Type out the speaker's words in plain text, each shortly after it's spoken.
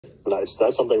Nice.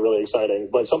 That's something really exciting.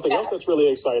 But something else that's really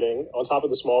exciting, on top of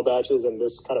the small batches and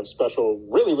this kind of special,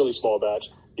 really, really small batch,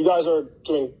 you guys are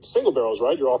doing single barrels,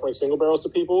 right? You're offering single barrels to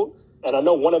people. And I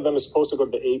know one of them is supposed to go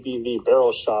to the ABV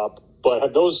barrel shop, but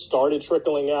have those started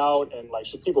trickling out? And, like,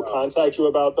 should people contact you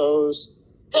about those?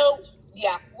 So,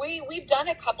 yeah, we've done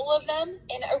a couple of them.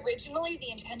 And originally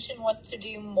the intention was to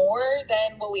do more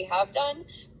than what we have done.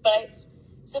 But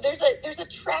so there's a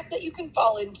trap that you can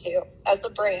fall into as a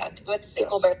brand with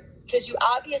single barrel. Because you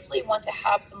obviously want to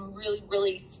have some really,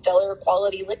 really stellar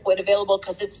quality liquid available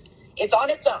because it's on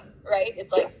its own, right?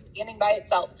 It's like standing by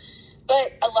itself.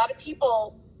 But a lot of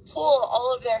people pull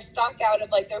all of their stock out of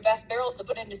like their best barrels to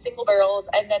put into single barrels,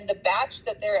 and then the batch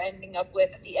that they're ending up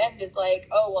with at the end is like,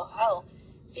 oh, well, hell.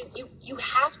 So you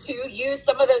have to use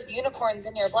some of those unicorns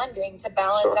in your blending to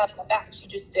balance out the batch. You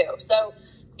just do. So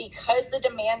because the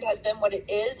demand has been what it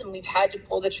is and we've had to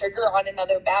pull the trigger on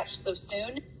another batch so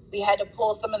soon, we had to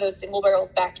pull some of those single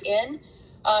barrels back in.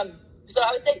 So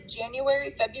I would say January,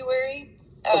 February,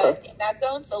 in that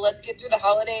zone. So let's get through the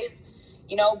holidays,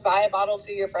 buy a bottle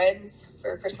for your friends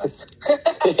for Christmas.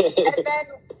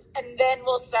 and then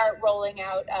we'll start rolling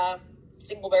out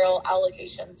single barrel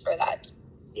allocations for that.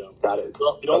 Yeah. Got it.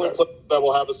 Well, the only place that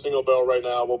will have a single barrel right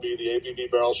now will be the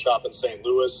ABV Barrel Shop in St.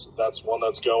 Louis. That's one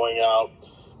that's going out.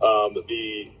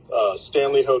 The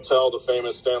Stanley Hotel, the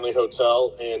famous Stanley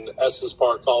Hotel in Estes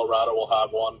Park, Colorado, will have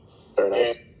one. Very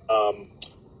nice. And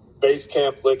Base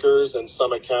Camp Liquors in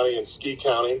Summit County and Ski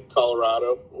County,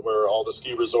 Colorado, where all the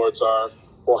ski resorts are,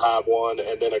 will have one.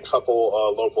 And then a couple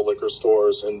local liquor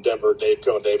stores in Denver,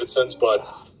 Daveco and Davidson's. But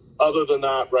other than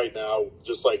that, right now,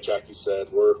 just like Jackie said,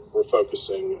 we're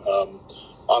focusing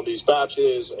on these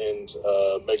batches and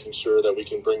making sure that we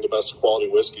can bring the best quality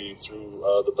whiskey through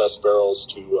the best barrels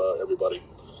to everybody.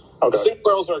 Okay. The single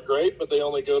barrels are great, but they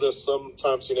only go to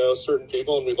sometimes, certain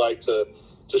people, and we'd like to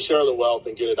share the wealth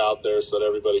and get it out there so that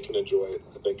everybody can enjoy it,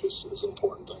 I think is an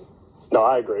important thing. No,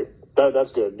 I agree.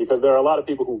 That's good, because there are a lot of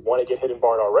people who want to get Hidden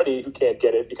Barn already who can't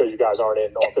get it because you guys aren't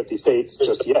in all 50 states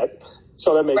just yet.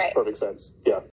 So that makes perfect sense. Yeah.